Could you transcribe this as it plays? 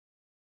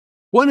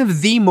One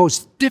of the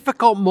most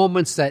difficult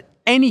moments that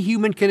any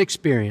human can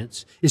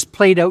experience is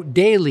played out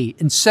daily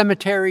in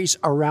cemeteries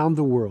around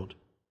the world.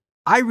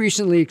 I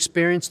recently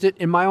experienced it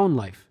in my own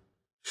life.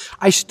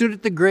 I stood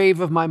at the grave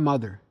of my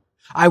mother.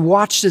 I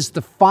watched as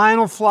the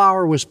final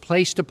flower was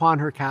placed upon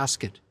her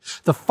casket.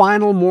 The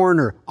final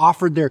mourner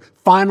offered their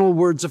final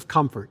words of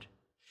comfort.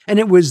 And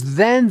it was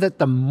then that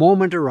the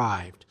moment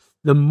arrived,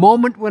 the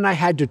moment when I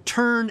had to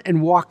turn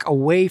and walk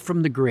away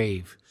from the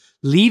grave,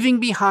 leaving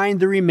behind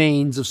the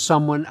remains of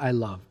someone I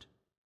loved.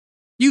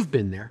 You've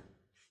been there.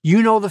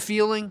 You know the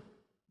feeling.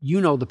 You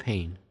know the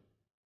pain.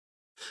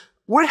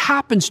 What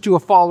happens to a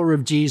follower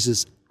of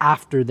Jesus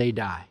after they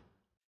die?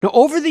 Now,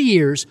 over the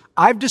years,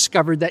 I've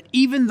discovered that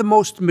even the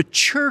most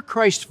mature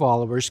Christ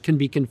followers can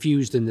be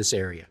confused in this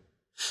area.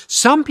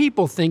 Some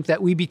people think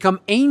that we become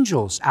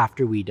angels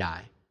after we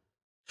die.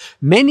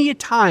 Many a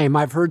time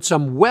I've heard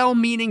some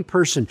well-meaning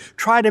person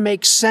try to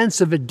make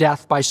sense of a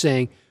death by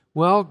saying,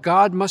 well,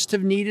 God must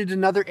have needed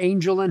another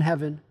angel in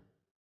heaven.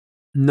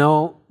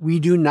 No, we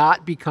do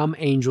not become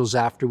angels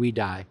after we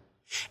die.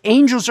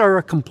 Angels are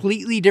a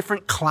completely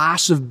different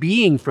class of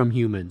being from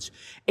humans.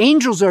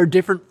 Angels are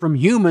different from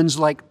humans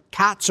like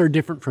cats are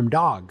different from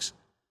dogs.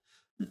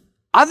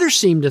 Others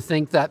seem to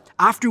think that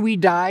after we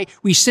die,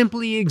 we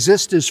simply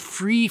exist as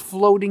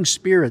free-floating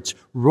spirits,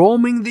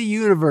 roaming the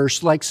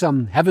universe like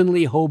some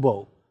heavenly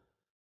hobo.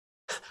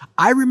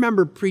 I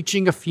remember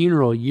preaching a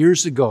funeral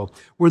years ago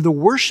where the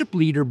worship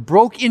leader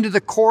broke into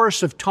the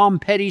chorus of Tom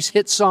Petty's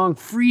hit song,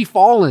 Free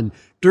Fallin',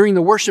 during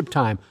the worship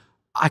time.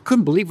 I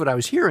couldn't believe what I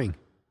was hearing.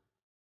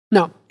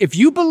 Now, if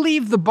you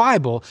believe the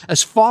Bible,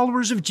 as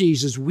followers of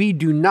Jesus, we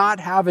do not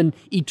have an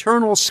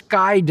eternal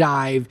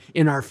skydive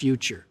in our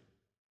future.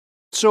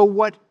 So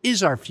what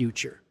is our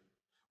future?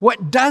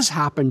 What does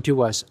happen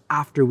to us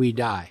after we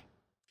die?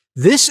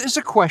 This is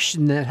a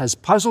question that has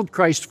puzzled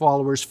Christ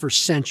followers for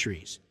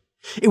centuries.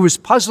 It was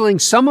puzzling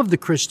some of the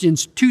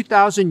Christians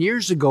 2,000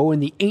 years ago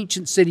in the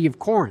ancient city of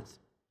Corinth.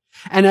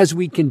 And as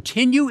we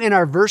continue in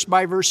our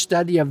verse-by-verse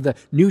study of the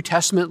New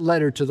Testament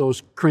letter to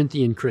those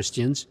Corinthian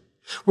Christians,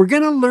 we're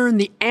going to learn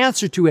the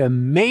answer to a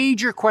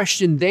major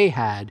question they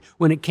had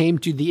when it came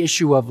to the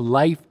issue of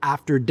life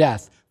after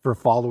death for a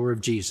follower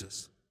of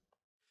Jesus.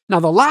 Now,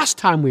 the last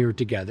time we were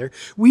together,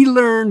 we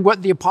learned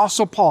what the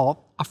Apostle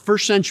Paul, a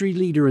first-century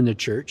leader in the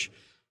church,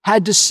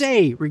 had to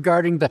say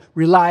regarding the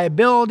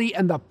reliability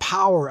and the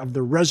power of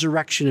the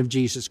resurrection of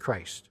Jesus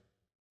Christ.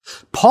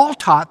 Paul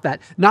taught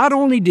that not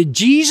only did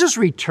Jesus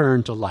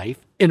return to life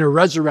in a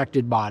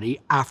resurrected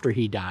body after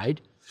he died,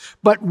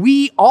 but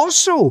we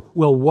also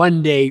will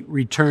one day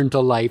return to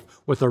life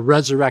with a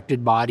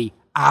resurrected body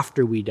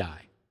after we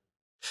die.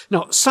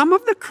 Now, some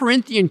of the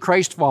Corinthian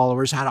Christ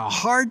followers had a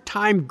hard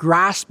time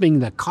grasping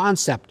the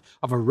concept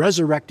of a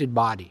resurrected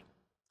body.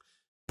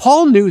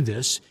 Paul knew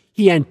this.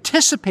 He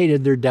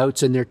anticipated their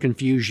doubts and their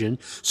confusion,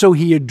 so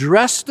he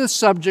addressed the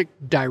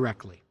subject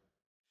directly.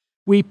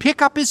 We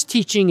pick up his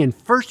teaching in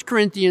 1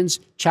 Corinthians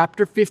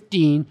chapter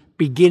 15,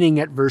 beginning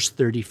at verse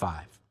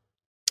 35.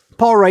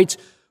 Paul writes,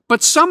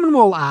 "But someone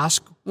will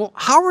ask, well,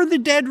 how are the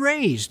dead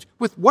raised?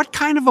 With what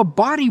kind of a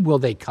body will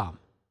they come?"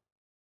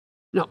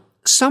 Now,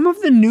 some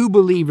of the new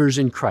believers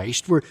in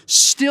Christ were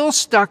still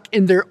stuck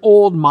in their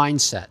old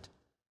mindset.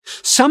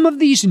 Some of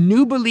these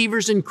new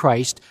believers in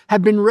Christ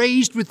have been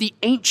raised with the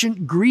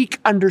ancient Greek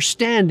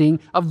understanding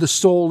of the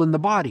soul and the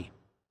body.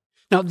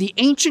 Now, the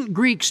ancient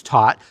Greeks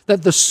taught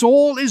that the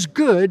soul is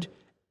good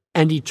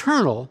and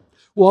eternal,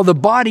 while the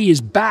body is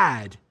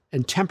bad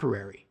and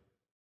temporary.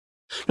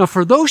 Now,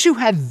 for those who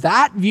had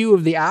that view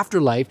of the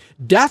afterlife,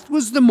 death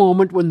was the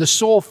moment when the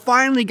soul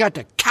finally got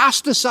to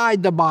cast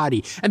aside the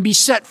body and be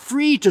set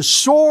free to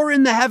soar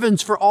in the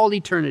heavens for all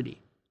eternity.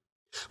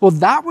 Well,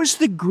 that was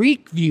the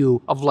Greek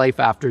view of life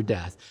after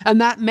death, and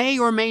that may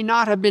or may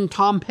not have been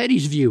Tom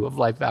Petty's view of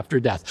life after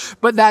death,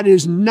 but that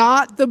is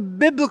not the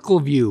biblical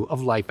view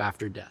of life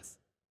after death.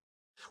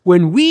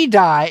 When we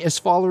die as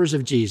followers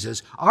of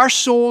Jesus, our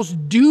souls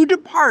do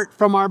depart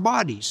from our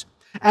bodies,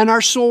 and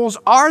our souls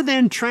are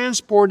then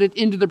transported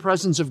into the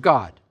presence of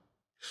God.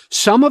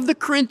 Some of the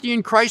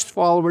Corinthian Christ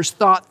followers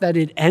thought that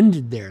it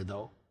ended there,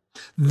 though.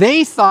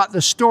 They thought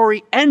the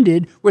story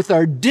ended with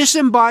our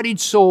disembodied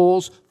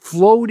souls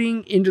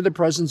floating into the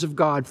presence of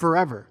God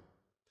forever.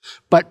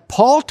 But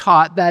Paul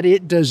taught that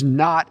it does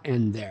not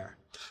end there.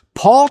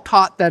 Paul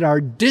taught that our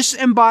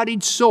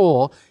disembodied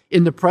soul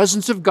in the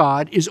presence of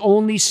God is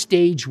only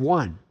stage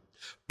one.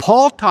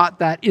 Paul taught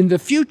that in the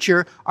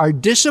future, our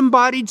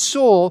disembodied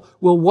soul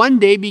will one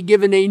day be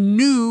given a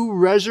new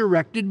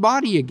resurrected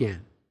body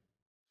again.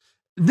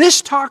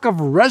 This talk of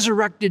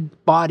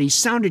resurrected bodies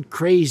sounded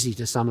crazy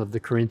to some of the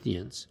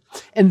Corinthians.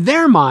 In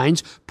their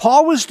minds,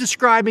 Paul was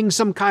describing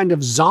some kind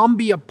of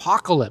zombie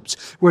apocalypse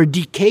where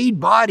decayed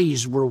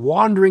bodies were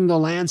wandering the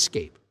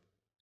landscape.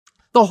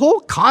 The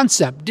whole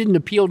concept didn't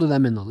appeal to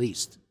them in the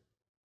least.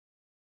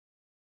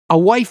 A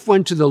wife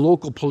went to the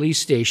local police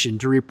station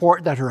to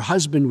report that her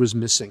husband was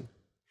missing.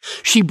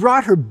 She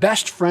brought her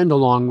best friend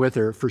along with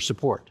her for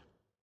support.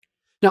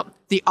 Now,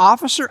 the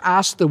officer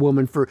asked the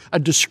woman for a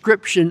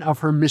description of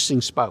her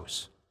missing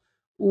spouse.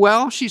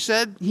 Well, she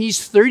said,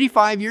 he's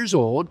 35 years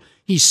old.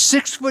 He's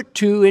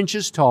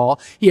 6'2"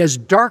 tall. He has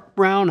dark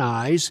brown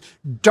eyes,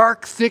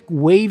 dark, thick,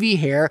 wavy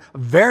hair,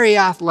 very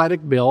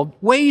athletic build,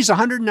 weighs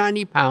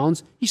 190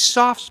 pounds. He's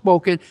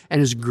soft-spoken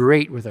and is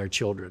great with our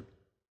children.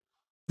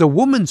 The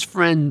woman's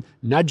friend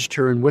nudged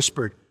her and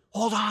whispered,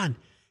 "Hold on.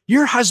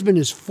 Your husband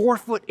is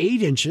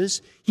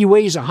 4'8". He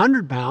weighs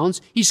 100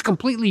 pounds. He's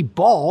completely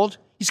bald.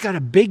 He's got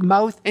a big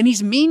mouth, and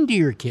he's mean to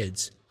your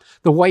kids."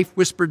 The wife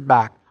whispered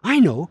back, "I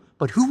know,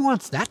 but who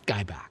wants that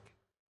guy back?"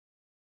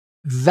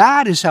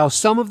 That is how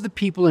some of the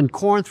people in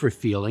Corinth were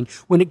feeling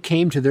when it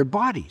came to their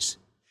bodies.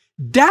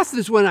 "Death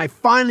is when I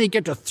finally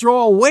get to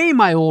throw away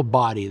my old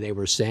body," they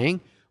were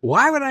saying.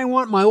 "Why would I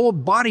want my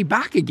old body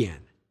back again?"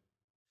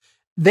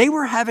 They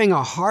were having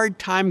a hard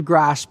time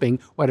grasping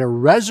what a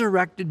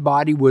resurrected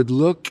body would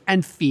look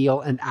and feel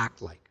and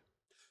act like.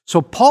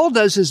 So Paul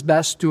does his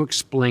best to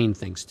explain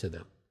things to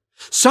them.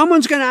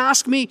 "Someone's going to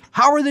ask me,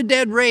 how are the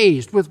dead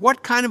raised? With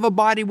what kind of a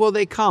body will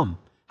they come?"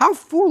 How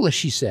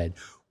foolish, he said.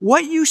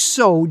 What you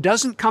sow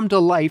doesn't come to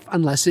life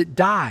unless it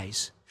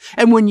dies.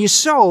 And when you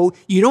sow,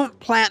 you don't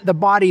plant the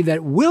body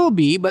that will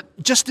be,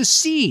 but just a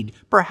seed,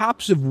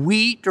 perhaps of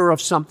wheat or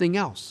of something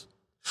else.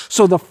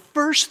 So the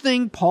first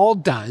thing Paul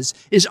does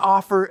is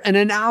offer an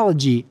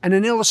analogy and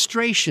an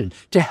illustration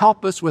to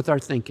help us with our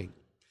thinking.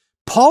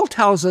 Paul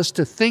tells us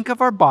to think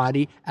of our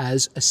body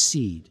as a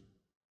seed.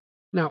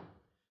 Now,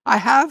 I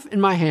have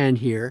in my hand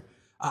here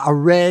a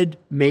red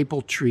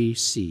maple tree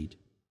seed.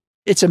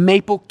 It's a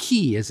maple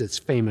key, as it's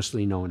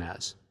famously known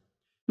as.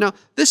 Now,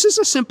 this is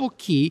a simple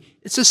key.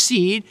 It's a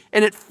seed,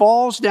 and it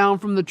falls down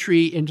from the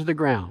tree into the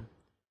ground.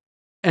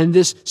 And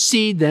this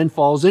seed then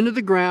falls into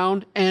the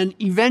ground and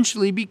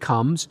eventually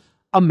becomes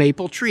a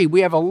maple tree. We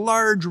have a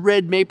large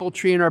red maple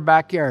tree in our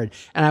backyard,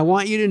 and I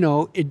want you to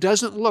know it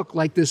doesn't look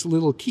like this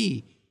little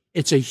key.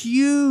 It's a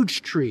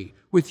huge tree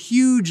with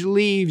huge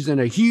leaves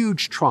and a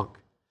huge trunk.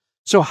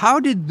 So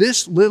how did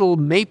this little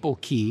maple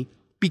key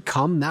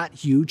become that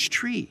huge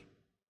tree?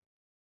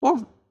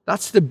 Well,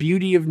 that's the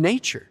beauty of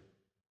nature,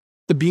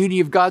 the beauty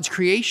of God's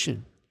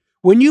creation.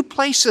 When you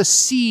place a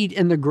seed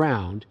in the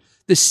ground,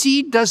 the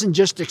seed doesn't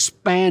just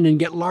expand and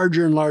get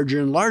larger and larger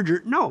and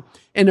larger. No,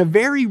 in a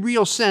very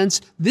real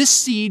sense, this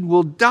seed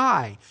will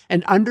die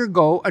and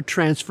undergo a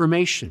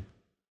transformation.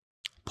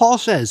 Paul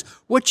says,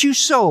 what you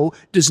sow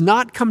does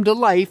not come to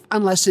life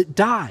unless it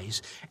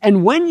dies.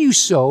 And when you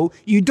sow,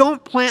 you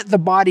don't plant the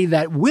body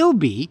that will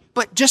be,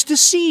 but just a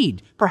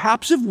seed,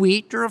 perhaps of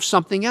wheat or of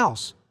something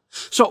else.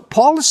 So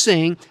Paul is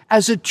saying,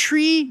 as a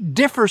tree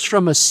differs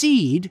from a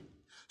seed,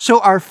 so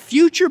our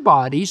future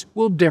bodies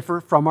will differ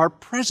from our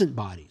present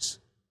bodies.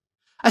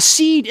 A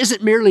seed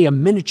isn't merely a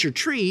miniature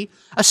tree.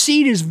 A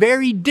seed is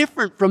very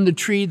different from the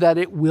tree that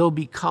it will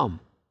become.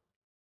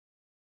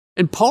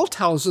 And Paul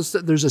tells us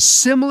that there's a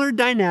similar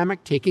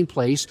dynamic taking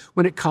place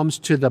when it comes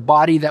to the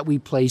body that we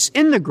place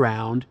in the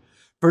ground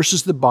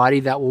versus the body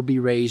that will be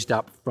raised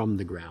up from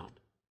the ground.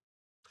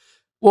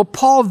 Well,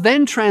 Paul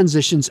then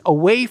transitions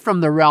away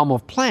from the realm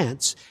of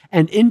plants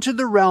and into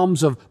the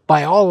realms of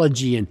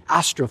biology and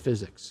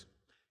astrophysics.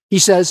 He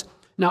says,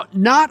 now,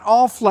 not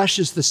all flesh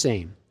is the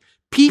same.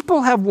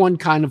 People have one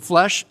kind of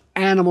flesh,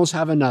 animals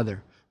have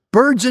another,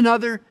 birds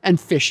another, and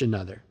fish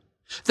another.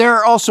 There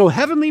are also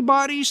heavenly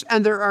bodies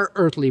and there are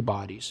earthly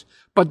bodies.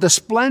 But the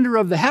splendor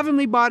of the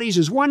heavenly bodies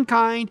is one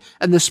kind,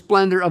 and the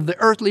splendor of the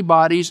earthly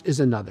bodies is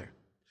another.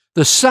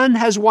 The sun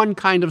has one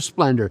kind of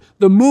splendor,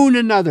 the moon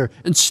another,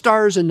 and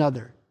stars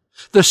another.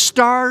 The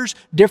stars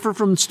differ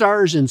from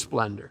stars in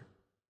splendor.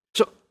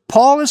 So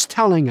Paul is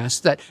telling us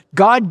that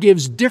God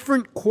gives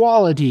different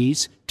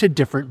qualities to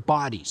different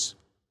bodies.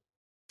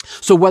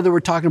 So whether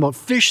we're talking about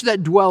fish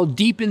that dwell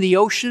deep in the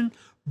ocean,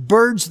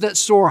 birds that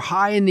soar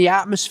high in the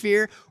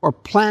atmosphere, or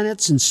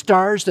planets and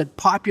stars that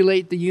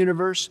populate the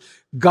universe,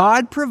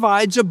 God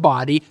provides a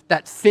body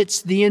that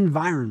fits the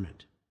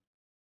environment.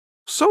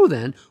 So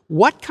then,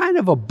 what kind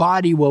of a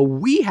body will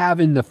we have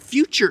in the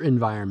future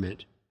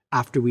environment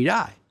after we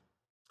die?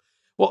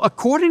 Well,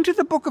 according to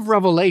the book of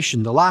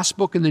Revelation, the last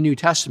book in the New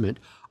Testament,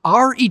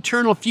 our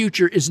eternal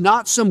future is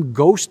not some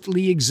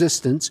ghostly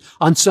existence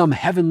on some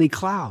heavenly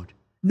cloud.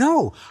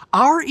 No,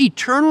 our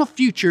eternal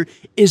future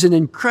is an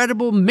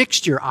incredible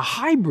mixture, a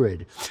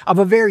hybrid of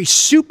a very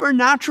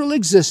supernatural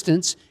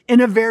existence in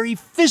a very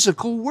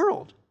physical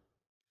world.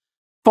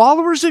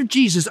 Followers of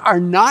Jesus are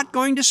not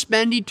going to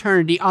spend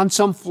eternity on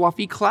some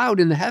fluffy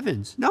cloud in the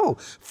heavens. No,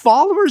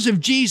 followers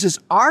of Jesus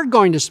are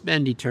going to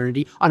spend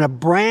eternity on a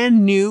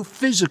brand new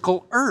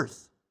physical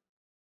earth.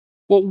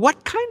 Well,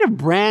 what kind of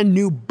brand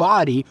new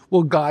body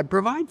will God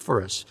provide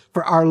for us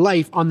for our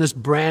life on this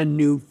brand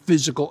new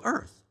physical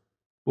earth?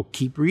 We'll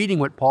keep reading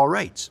what Paul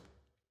writes.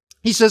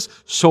 He says,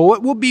 so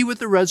it will be with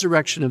the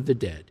resurrection of the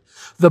dead.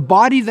 The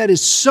body that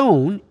is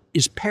sown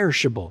is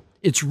perishable.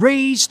 It's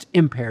raised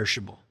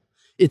imperishable.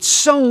 It's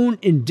sown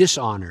in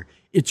dishonor.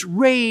 It's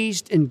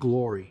raised in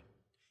glory.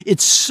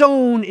 It's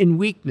sown in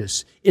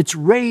weakness. It's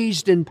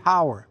raised in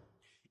power.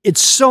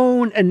 It's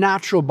sown a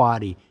natural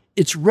body.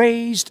 It's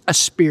raised a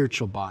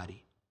spiritual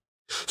body.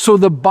 So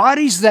the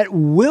bodies that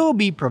will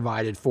be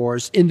provided for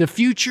us in the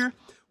future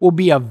will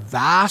be a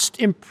vast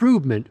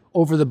improvement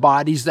over the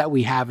bodies that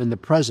we have in the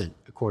present,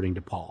 according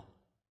to Paul.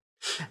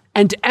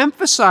 And to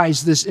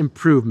emphasize this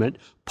improvement,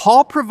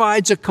 Paul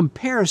provides a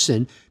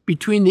comparison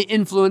between the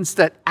influence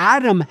that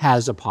Adam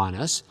has upon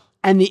us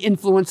and the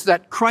influence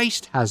that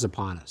Christ has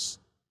upon us.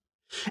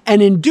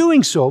 And in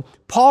doing so,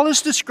 Paul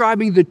is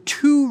describing the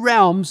two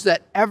realms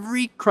that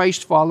every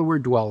Christ follower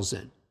dwells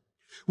in.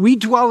 We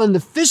dwell in the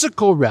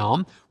physical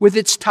realm with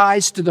its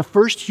ties to the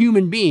first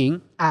human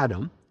being,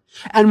 Adam,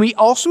 and we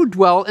also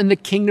dwell in the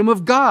kingdom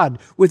of God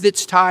with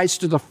its ties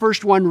to the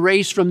first one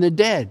raised from the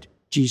dead,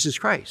 Jesus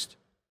Christ.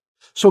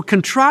 So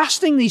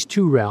contrasting these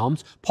two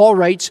realms, Paul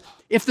writes,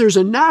 if there's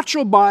a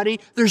natural body,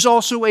 there's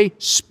also a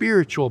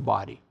spiritual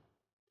body.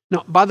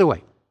 Now, by the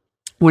way,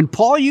 when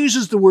Paul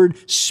uses the word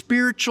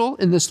spiritual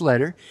in this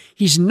letter,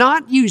 he's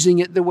not using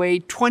it the way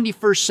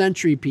 21st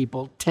century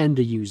people tend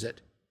to use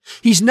it.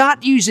 He's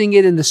not using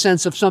it in the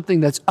sense of something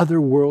that's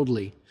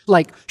otherworldly,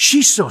 like,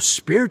 she's so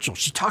spiritual,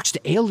 she talks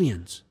to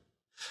aliens.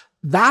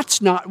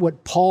 That's not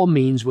what Paul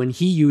means when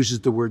he uses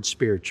the word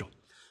spiritual.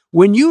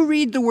 When you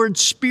read the word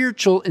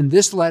spiritual in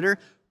this letter,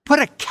 put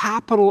a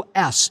capital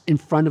S in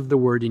front of the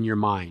word in your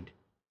mind.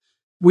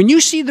 When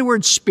you see the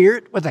word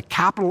spirit with a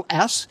capital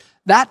S,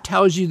 that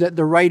tells you that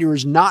the writer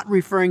is not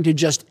referring to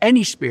just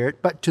any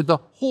spirit, but to the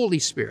Holy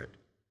Spirit.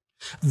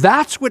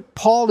 That's what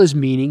Paul is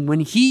meaning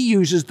when he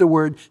uses the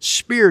word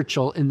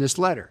spiritual in this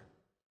letter.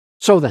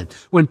 So then,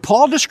 when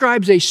Paul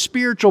describes a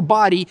spiritual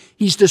body,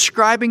 he's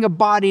describing a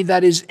body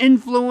that is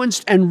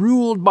influenced and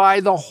ruled by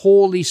the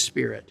Holy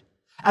Spirit,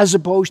 as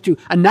opposed to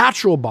a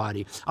natural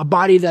body, a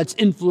body that's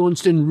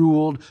influenced and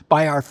ruled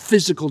by our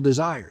physical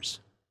desires.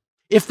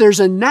 If there's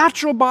a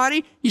natural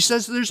body, he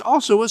says there's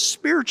also a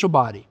spiritual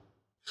body.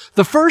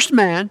 The first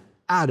man,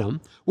 Adam,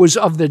 was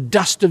of the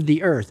dust of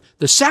the earth.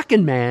 The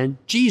second man,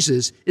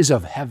 Jesus, is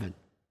of heaven.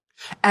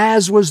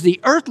 As was the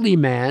earthly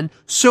man,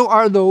 so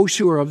are those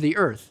who are of the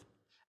earth.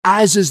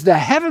 As is the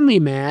heavenly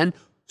man,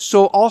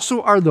 so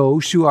also are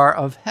those who are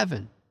of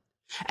heaven.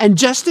 And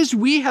just as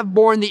we have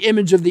borne the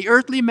image of the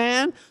earthly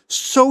man,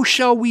 so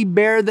shall we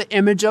bear the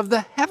image of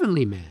the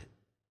heavenly man.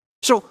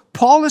 So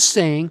Paul is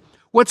saying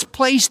what's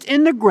placed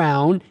in the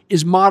ground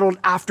is modeled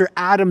after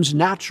Adam's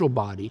natural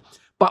body,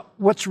 but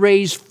what's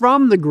raised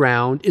from the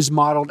ground is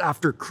modeled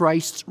after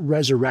Christ's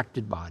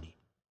resurrected body.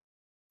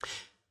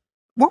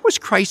 What was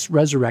Christ's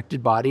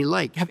resurrected body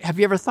like? Have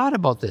you ever thought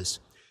about this?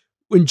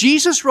 When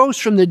Jesus rose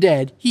from the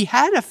dead, he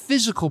had a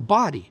physical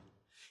body.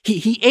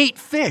 He ate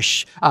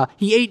fish.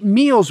 He ate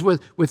meals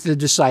with the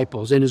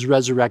disciples in his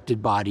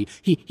resurrected body.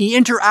 He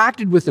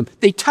interacted with them.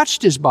 They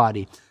touched his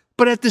body.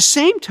 But at the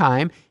same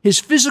time, his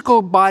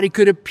physical body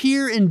could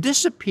appear and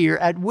disappear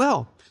at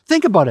will.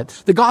 Think about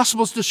it. The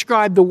Gospels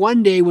describe the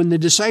one day when the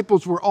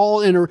disciples were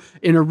all in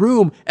a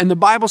room, and the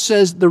Bible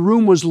says the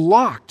room was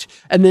locked,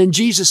 and then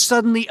Jesus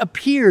suddenly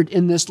appeared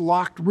in this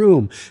locked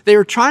room. They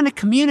were trying to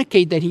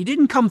communicate that he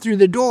didn't come through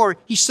the door,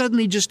 he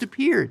suddenly just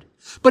appeared.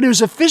 But it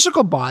was a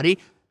physical body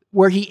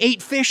where he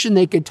ate fish and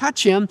they could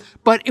touch him,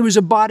 but it was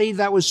a body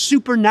that was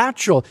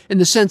supernatural in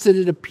the sense that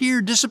it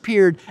appeared,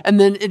 disappeared, and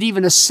then it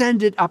even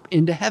ascended up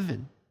into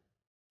heaven.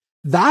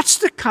 That's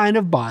the kind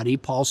of body,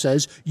 Paul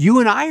says, you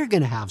and I are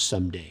going to have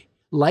someday,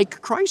 like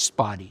Christ's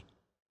body.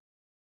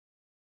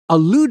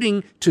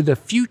 Alluding to the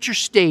future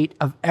state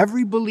of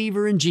every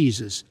believer in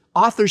Jesus,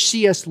 author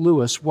C.S.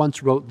 Lewis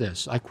once wrote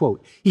this, I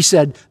quote, he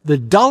said, "The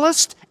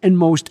dullest and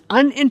most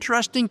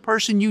uninteresting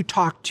person you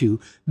talk to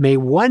may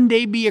one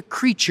day be a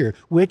creature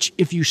which,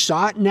 if you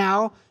saw it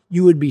now,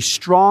 you would be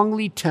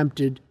strongly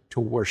tempted to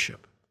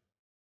worship."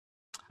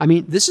 I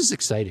mean, this is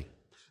exciting.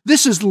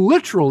 This is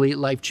literally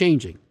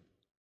life-changing.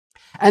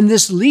 And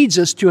this leads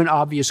us to an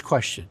obvious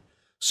question.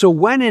 So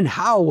when and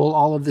how will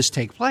all of this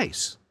take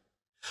place?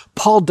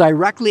 Paul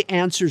directly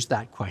answers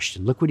that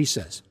question. Look what he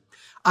says.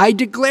 "I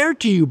declare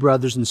to you,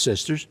 brothers and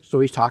sisters," so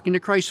he's talking to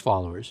Christ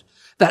followers,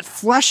 "that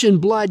flesh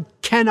and blood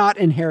cannot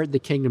inherit the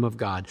kingdom of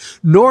God,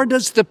 nor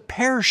does the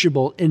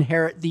perishable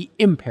inherit the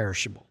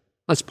imperishable."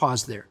 Let's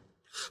pause there.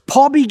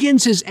 Paul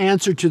begins his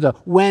answer to the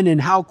when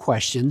and how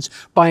questions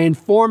by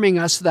informing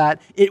us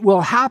that it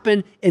will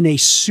happen in a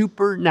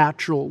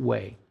supernatural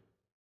way.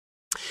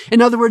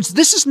 In other words,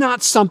 this is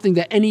not something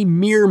that any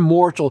mere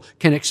mortal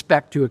can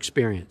expect to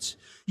experience.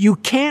 You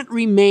can't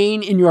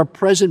remain in your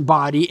present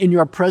body, in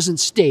your present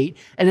state,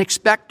 and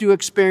expect to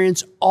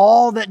experience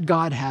all that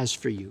God has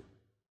for you.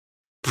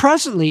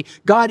 Presently,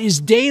 God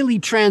is daily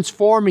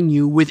transforming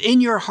you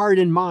within your heart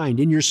and mind,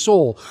 in your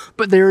soul,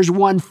 but there is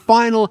one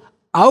final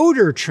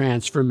outer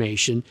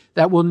transformation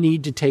that will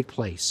need to take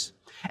place.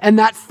 And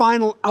that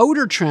final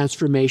outer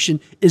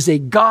transformation is a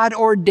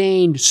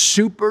God-ordained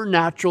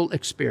supernatural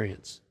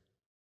experience.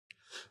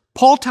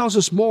 Paul tells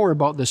us more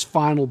about this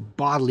final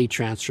bodily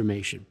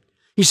transformation.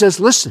 He says,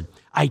 listen,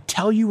 I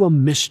tell you a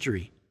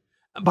mystery.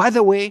 By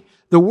the way,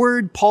 the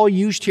word Paul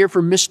used here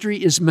for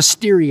mystery is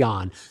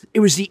mysterion.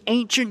 It was the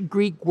ancient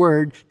Greek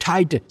word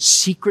tied to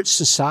secret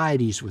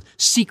societies with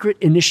secret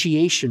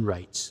initiation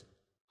rites.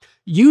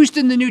 used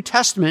in the New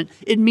Testament,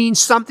 it means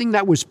something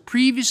that was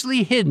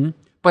previously hidden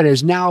but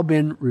has now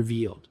been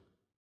revealed.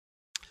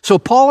 So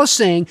Paul is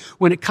saying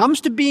when it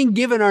comes to being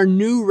given our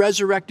new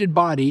resurrected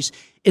bodies,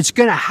 it's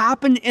going to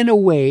happen in a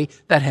way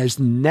that has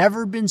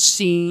never been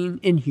seen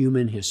in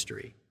human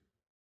history.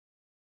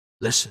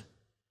 Listen,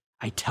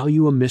 I tell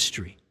you a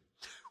mystery.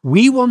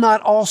 We will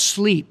not all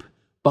sleep,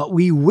 but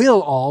we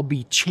will all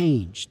be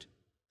changed.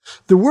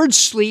 The word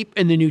sleep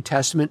in the New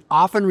Testament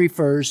often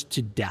refers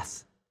to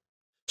death.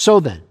 So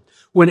then,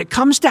 when it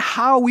comes to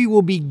how we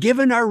will be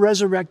given our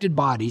resurrected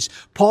bodies,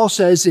 Paul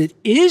says it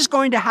is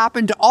going to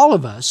happen to all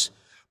of us,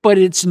 but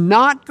it's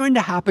not going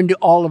to happen to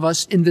all of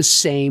us in the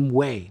same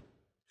way.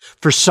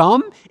 For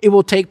some, it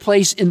will take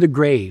place in the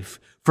grave.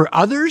 For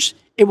others,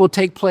 it will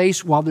take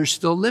place while they're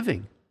still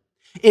living.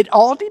 It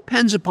all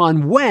depends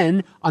upon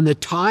when, on the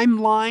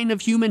timeline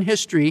of human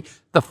history,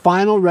 the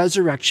final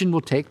resurrection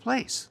will take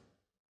place.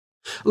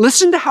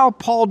 Listen to how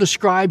Paul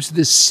describes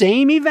this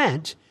same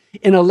event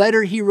in a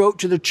letter he wrote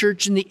to the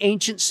church in the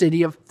ancient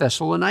city of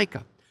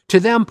Thessalonica. To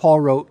them, Paul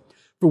wrote,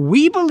 "For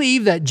we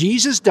believe that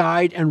Jesus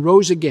died and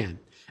rose again,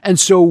 and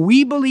so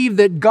we believe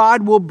that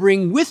God will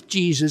bring with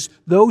Jesus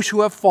those who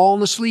have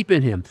fallen asleep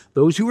in him,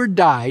 those who have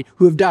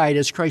died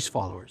as Christ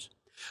followers.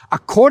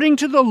 According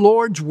to the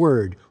Lord's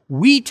word,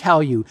 we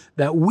tell you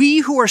that we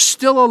who are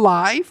still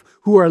alive,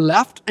 who are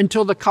left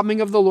until the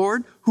coming of the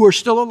Lord, who are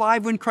still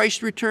alive when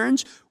Christ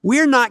returns,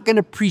 we're not going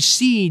to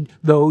precede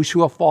those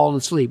who have fallen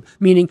asleep,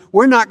 meaning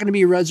we're not going to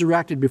be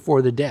resurrected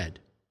before the dead.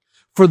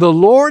 For the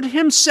Lord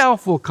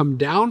himself will come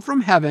down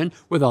from heaven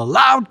with a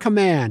loud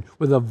command,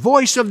 with a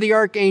voice of the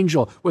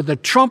archangel, with the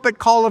trumpet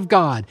call of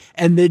God,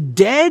 and the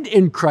dead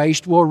in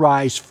Christ will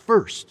rise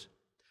first.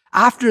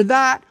 After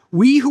that,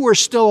 we who are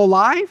still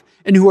alive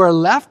and who are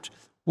left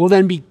will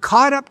then be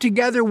caught up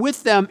together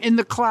with them in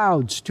the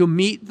clouds to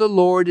meet the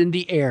Lord in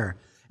the air,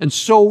 and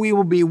so we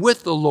will be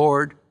with the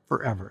Lord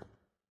forever."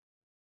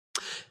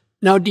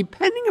 Now,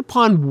 depending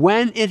upon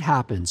when it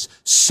happens,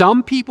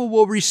 some people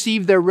will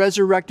receive their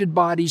resurrected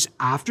bodies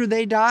after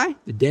they die,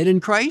 the dead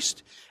in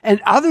Christ,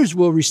 and others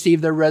will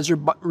receive their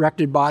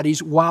resurrected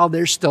bodies while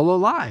they're still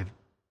alive.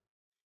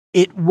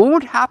 It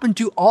won't happen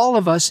to all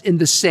of us in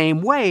the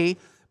same way,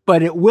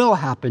 but it will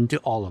happen to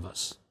all of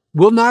us.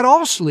 We'll not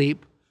all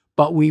sleep,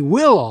 but we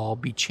will all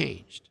be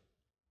changed.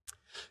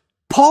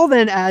 Paul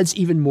then adds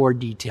even more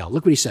detail.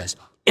 Look what he says.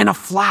 "In a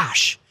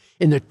flash,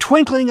 in the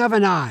twinkling of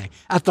an eye,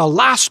 at the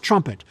last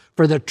trumpet,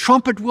 for the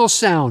trumpet will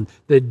sound,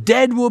 the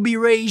dead will be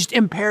raised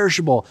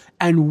imperishable,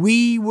 and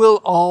we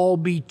will all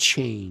be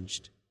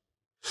changed."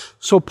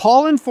 So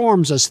Paul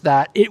informs us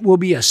that it will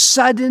be a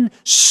sudden,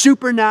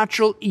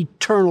 supernatural,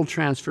 eternal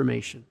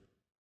transformation.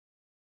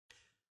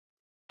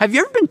 Have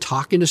you ever been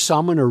talking to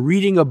someone or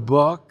reading a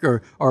book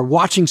or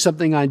watching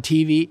something on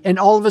TV and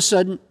all of a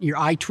sudden your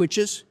eye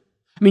twitches?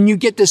 I mean, you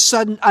get this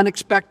sudden,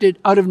 unexpected,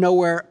 out of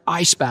nowhere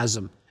eye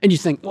spasm and you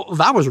think, well,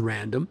 that was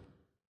random.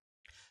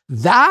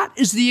 That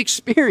is the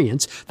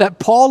experience that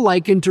Paul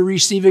likened to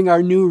receiving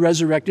our new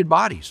resurrected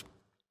bodies.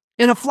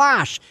 In a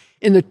flash,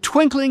 in the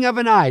twinkling of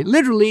an eye,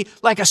 literally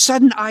like a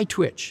sudden eye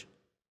twitch.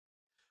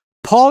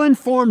 Paul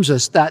informs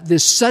us that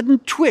this sudden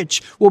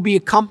twitch will be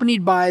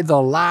accompanied by the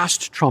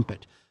last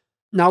trumpet.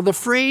 Now, the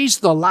phrase,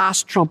 the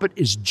last trumpet,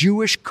 is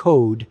Jewish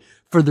code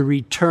for the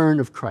return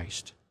of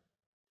Christ.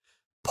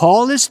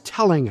 Paul is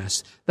telling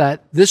us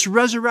that this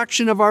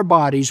resurrection of our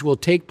bodies will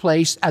take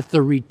place at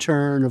the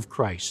return of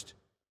Christ.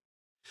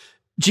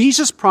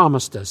 Jesus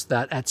promised us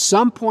that at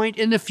some point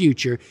in the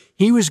future,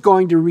 he was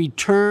going to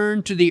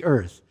return to the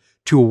earth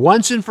to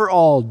once and for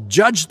all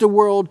judge the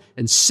world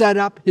and set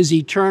up his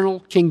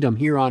eternal kingdom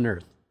here on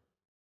earth.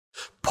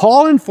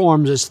 Paul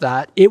informs us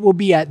that it will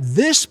be at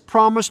this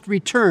promised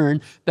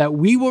return that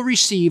we will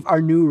receive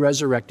our new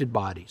resurrected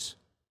bodies.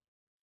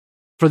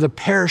 For the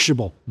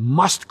perishable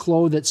must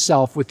clothe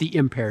itself with the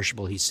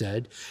imperishable, he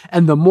said,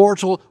 and the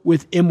mortal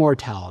with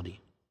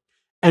immortality.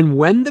 And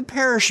when the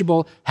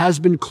perishable has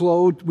been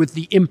clothed with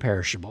the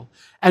imperishable,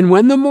 and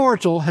when the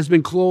mortal has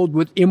been clothed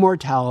with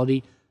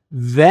immortality,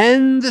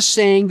 then the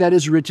saying that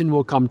is written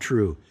will come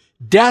true.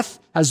 Death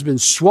has been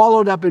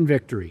swallowed up in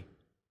victory.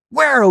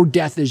 Where, O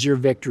death, is your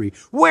victory?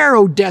 Where,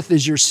 O death,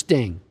 is your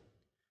sting?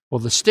 Well,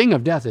 the sting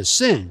of death is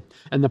sin,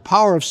 and the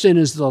power of sin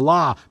is the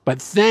law.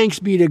 But thanks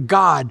be to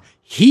God,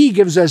 he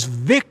gives us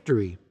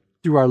victory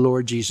through our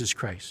Lord Jesus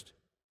Christ.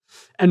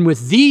 And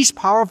with these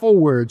powerful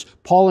words,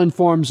 Paul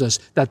informs us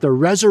that the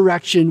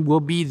resurrection will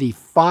be the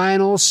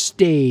final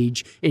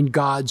stage in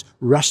God's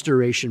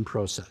restoration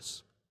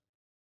process.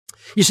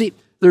 You see,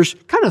 there's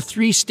kind of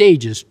three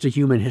stages to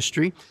human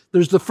history.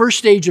 There's the first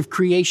stage of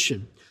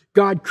creation.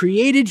 God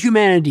created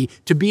humanity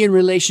to be in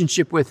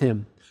relationship with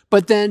him.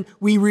 But then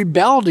we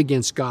rebelled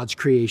against God's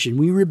creation.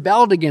 We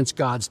rebelled against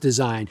God's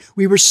design.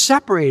 We were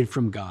separated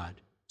from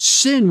God.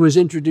 Sin was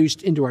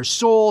introduced into our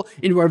soul,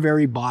 into our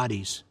very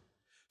bodies.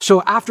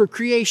 So after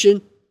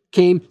creation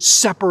came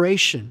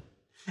separation.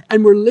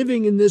 And we're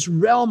living in this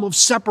realm of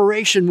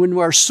separation when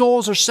our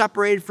souls are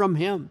separated from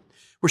him.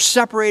 We're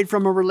separated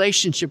from a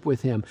relationship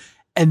with him.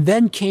 And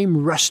then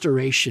came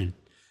restoration.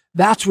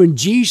 That's when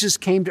Jesus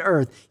came to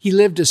earth. He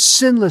lived a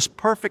sinless,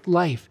 perfect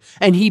life,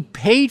 and He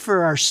paid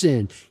for our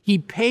sin. He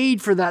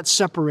paid for that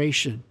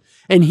separation.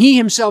 And He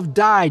Himself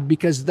died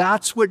because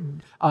that's what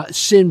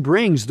sin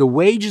brings. The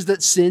wages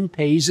that sin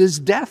pays is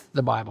death,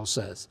 the Bible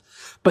says.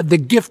 But the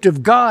gift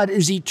of God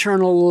is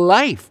eternal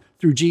life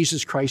through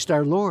Jesus Christ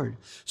our Lord.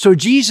 So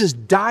Jesus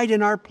died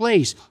in our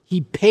place.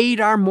 He paid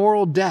our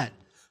moral debt.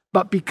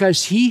 But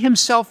because He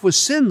Himself was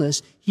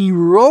sinless, He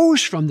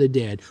rose from the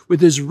dead with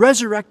His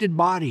resurrected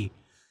body.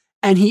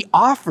 And He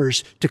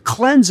offers to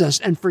cleanse us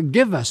and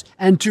forgive us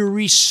and to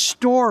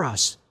restore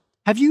us.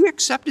 Have you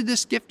accepted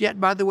this gift yet,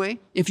 by the way?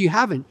 If you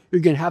haven't,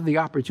 you're going to have the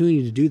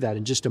opportunity to do that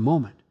in just a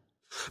moment.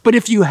 But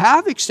if you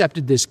have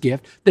accepted this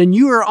gift, then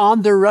you are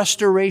on the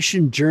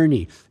restoration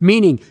journey,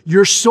 meaning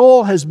your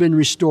soul has been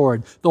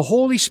restored. The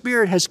Holy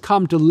Spirit has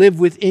come to live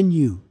within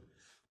you.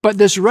 But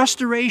this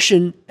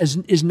restoration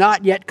is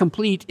not yet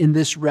complete in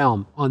this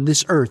realm, on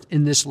this earth,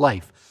 in this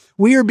life.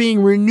 We are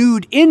being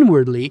renewed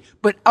inwardly,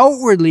 but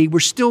outwardly we're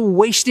still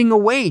wasting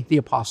away, the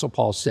Apostle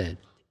Paul said.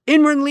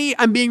 Inwardly,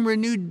 I'm being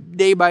renewed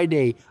day by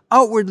day.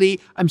 Outwardly,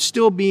 I'm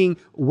still being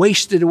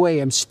wasted away.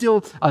 I'm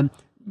still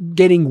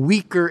getting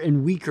weaker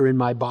and weaker in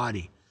my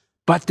body.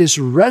 But this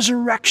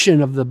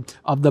resurrection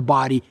of the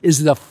body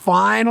is the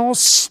final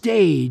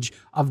stage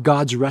of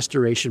God's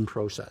restoration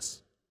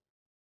process.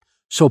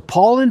 So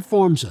Paul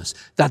informs us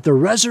that the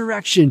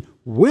resurrection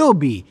will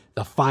be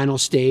the final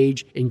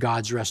stage in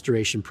God's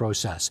restoration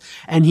process.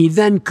 And he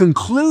then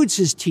concludes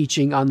his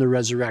teaching on the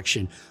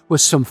resurrection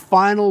with some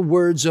final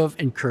words of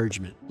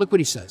encouragement. Look what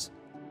he says.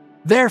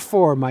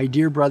 Therefore, my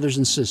dear brothers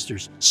and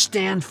sisters,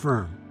 stand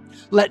firm.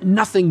 Let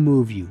nothing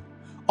move you.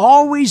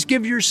 Always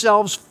give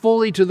yourselves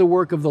fully to the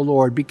work of the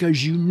Lord,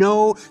 because you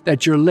know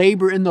that your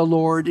labor in the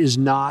Lord is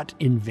not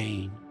in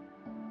vain.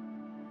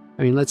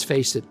 I mean, let's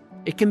face it.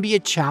 It can be a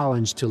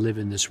challenge to live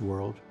in this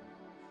world.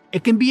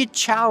 It can be a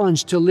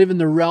challenge to live in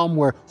the realm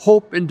where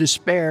hope and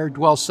despair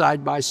dwell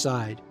side by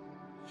side.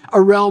 A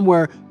realm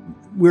where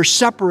we're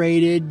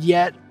separated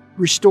yet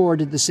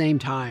restored at the same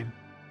time.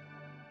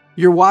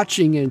 You're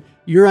watching and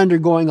you're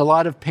undergoing a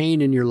lot of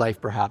pain in your life,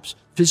 perhaps.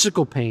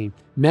 Physical pain,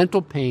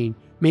 mental pain,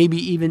 maybe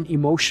even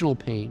emotional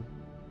pain.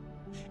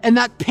 And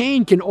that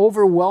pain can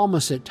overwhelm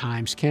us at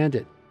times, can't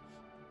it?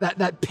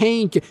 That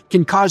pain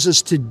can cause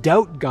us to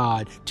doubt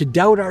God, to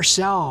doubt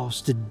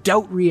ourselves, to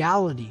doubt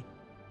reality.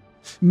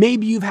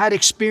 Maybe you've had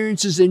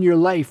experiences in your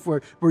life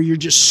where you're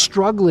just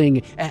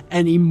struggling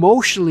and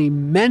emotionally,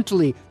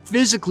 mentally,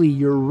 physically,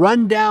 you're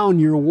run down,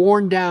 you're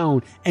worn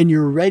down, and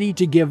you're ready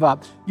to give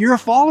up. You're a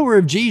follower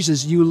of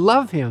Jesus, you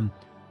love Him,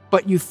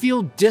 but you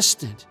feel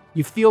distant,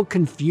 you feel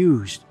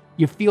confused,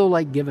 you feel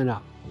like giving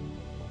up.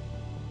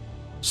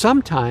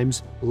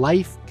 Sometimes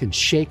life can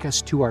shake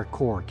us to our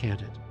core,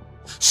 can't it?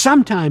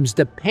 Sometimes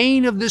the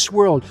pain of this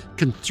world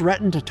can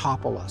threaten to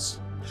topple us.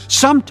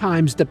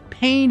 Sometimes the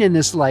pain in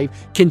this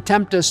life can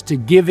tempt us to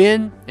give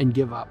in and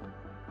give up.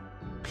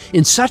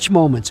 In such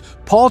moments,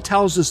 Paul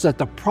tells us that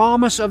the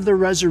promise of the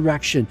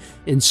resurrection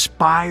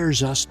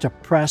inspires us to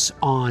press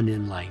on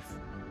in life.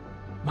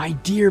 My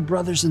dear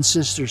brothers and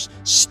sisters,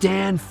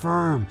 stand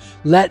firm.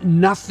 Let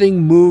nothing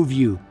move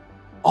you.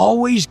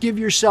 Always give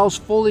yourselves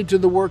fully to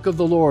the work of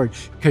the Lord,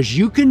 because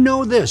you can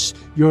know this,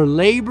 your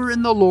labor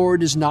in the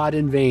Lord is not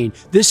in vain.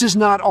 This is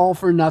not all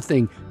for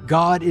nothing.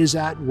 God is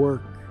at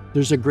work.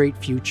 There's a great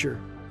future.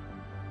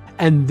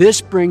 And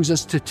this brings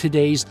us to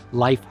today's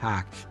life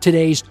hack,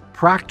 today's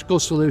practical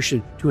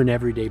solution to an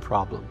everyday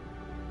problem.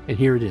 And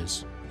here it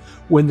is.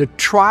 When the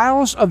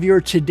trials of your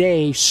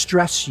today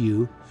stress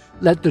you,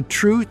 let the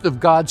truth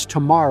of God's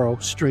tomorrow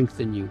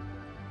strengthen you.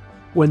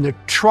 When the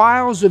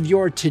trials of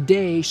your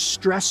today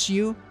stress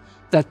you,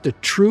 let the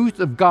truth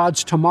of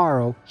God's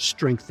tomorrow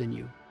strengthen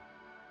you.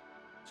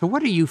 So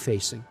what are you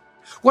facing?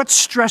 What's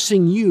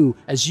stressing you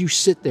as you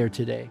sit there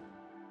today?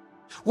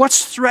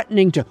 What's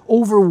threatening to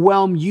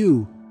overwhelm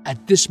you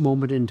at this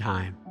moment in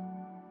time?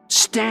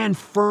 Stand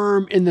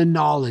firm in the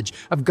knowledge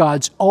of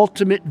God's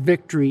ultimate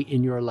victory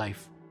in your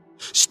life.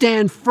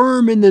 Stand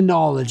firm in the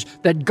knowledge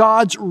that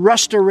God's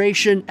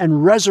restoration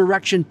and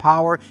resurrection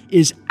power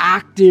is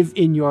active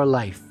in your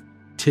life,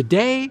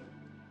 today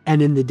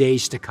and in the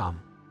days to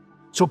come.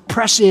 So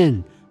press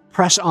in,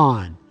 press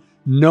on.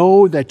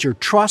 Know that your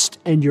trust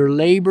and your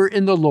labor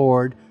in the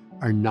Lord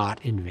are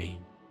not in vain.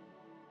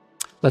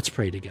 Let's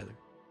pray together.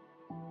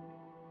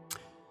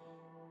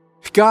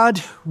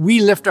 God, we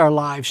lift our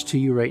lives to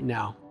you right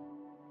now.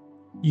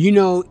 You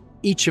know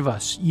each of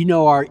us. You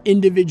know our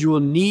individual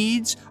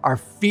needs, our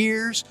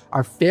fears,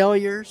 our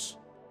failures.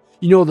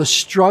 You know the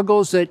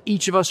struggles that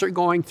each of us are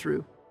going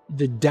through,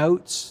 the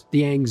doubts,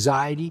 the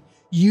anxiety.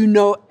 You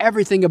know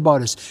everything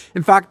about us.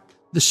 In fact,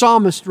 the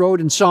psalmist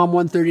wrote in Psalm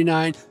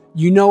 139,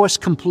 you know us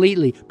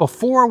completely.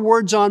 Before a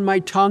word's on my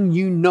tongue,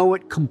 you know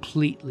it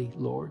completely,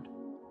 Lord.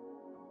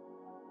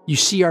 You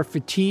see our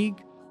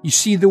fatigue. You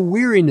see the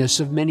weariness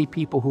of many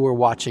people who are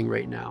watching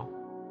right now.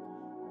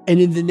 And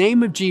in the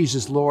name of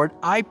Jesus, Lord,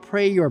 I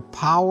pray your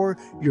power,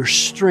 your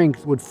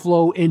strength would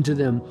flow into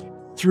them,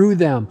 through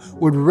them,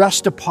 would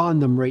rest upon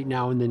them right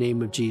now in the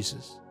name of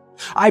Jesus.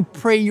 I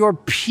pray your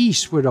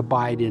peace would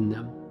abide in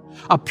them.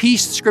 A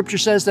peace, Scripture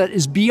says, that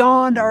is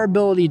beyond our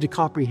ability to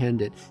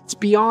comprehend it. It's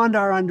beyond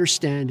our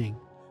understanding.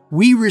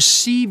 We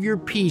receive your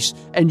peace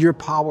and your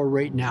power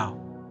right now.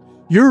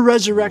 Your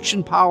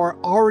resurrection power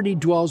already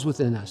dwells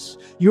within us.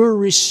 You're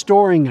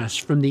restoring us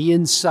from the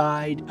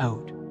inside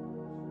out.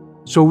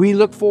 So we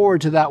look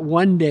forward to that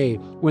one day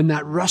when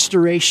that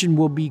restoration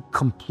will be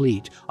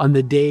complete, on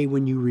the day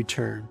when you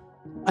return.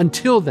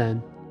 Until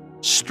then,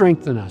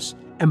 strengthen us,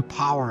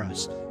 empower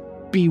us,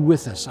 be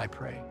with us, I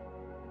pray.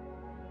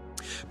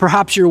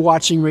 Perhaps you're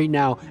watching right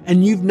now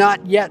and you've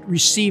not yet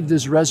received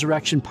this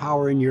resurrection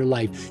power in your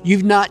life.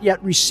 You've not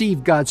yet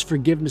received God's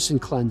forgiveness and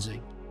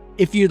cleansing.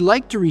 If you'd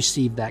like to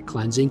receive that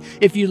cleansing,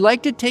 if you'd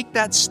like to take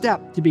that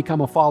step to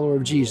become a follower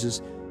of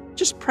Jesus,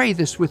 just pray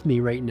this with me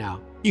right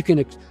now. You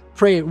can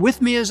pray it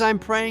with me as I'm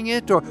praying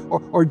it,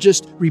 or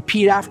just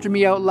repeat after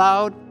me out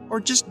loud, or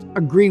just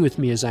agree with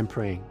me as I'm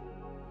praying.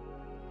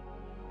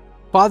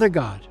 Father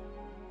God,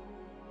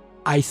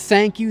 I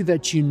thank you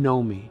that you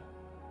know me.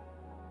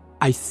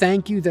 I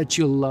thank you that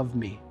you love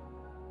me.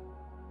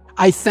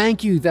 I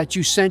thank you that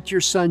you sent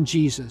your son,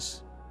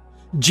 Jesus.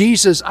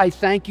 Jesus, I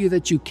thank you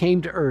that you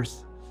came to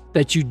earth,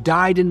 that you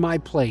died in my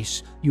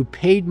place. You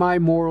paid my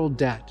moral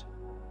debt.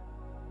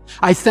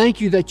 I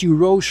thank you that you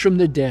rose from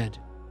the dead,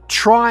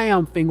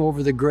 triumphing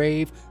over the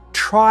grave,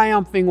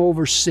 triumphing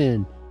over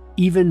sin,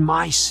 even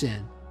my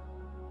sin.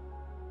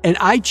 And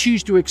I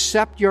choose to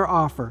accept your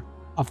offer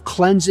of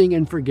cleansing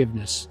and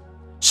forgiveness.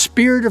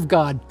 Spirit of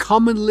God,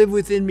 come and live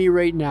within me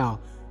right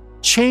now.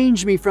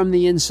 Change me from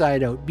the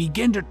inside out.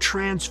 Begin to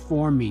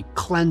transform me,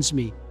 cleanse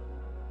me,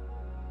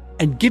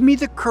 and give me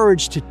the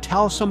courage to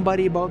tell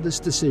somebody about this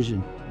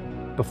decision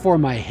before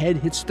my head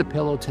hits the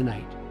pillow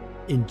tonight.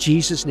 In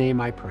Jesus' name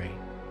I pray.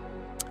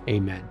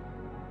 Amen.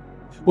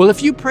 Well,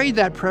 if you prayed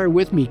that prayer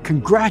with me,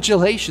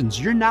 congratulations,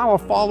 you're now a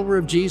follower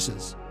of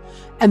Jesus.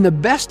 And the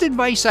best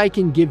advice I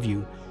can give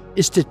you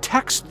is to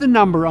text the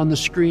number on the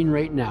screen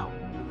right now.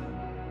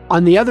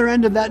 On the other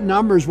end of that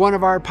number is one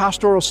of our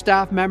pastoral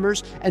staff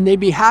members, and they'd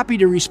be happy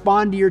to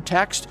respond to your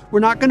text. We're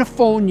not going to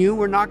phone you.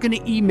 We're not going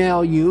to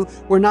email you.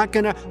 We're not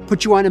going to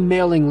put you on a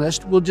mailing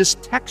list. We'll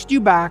just text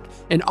you back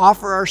and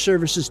offer our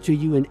services to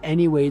you in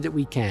any way that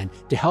we can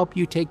to help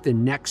you take the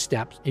next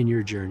steps in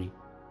your journey.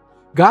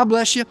 God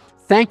bless you.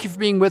 Thank you for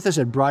being with us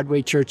at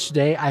Broadway Church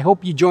today. I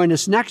hope you join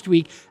us next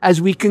week as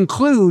we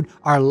conclude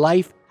our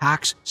Life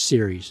Hacks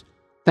series.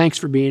 Thanks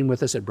for being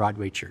with us at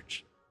Broadway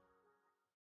Church.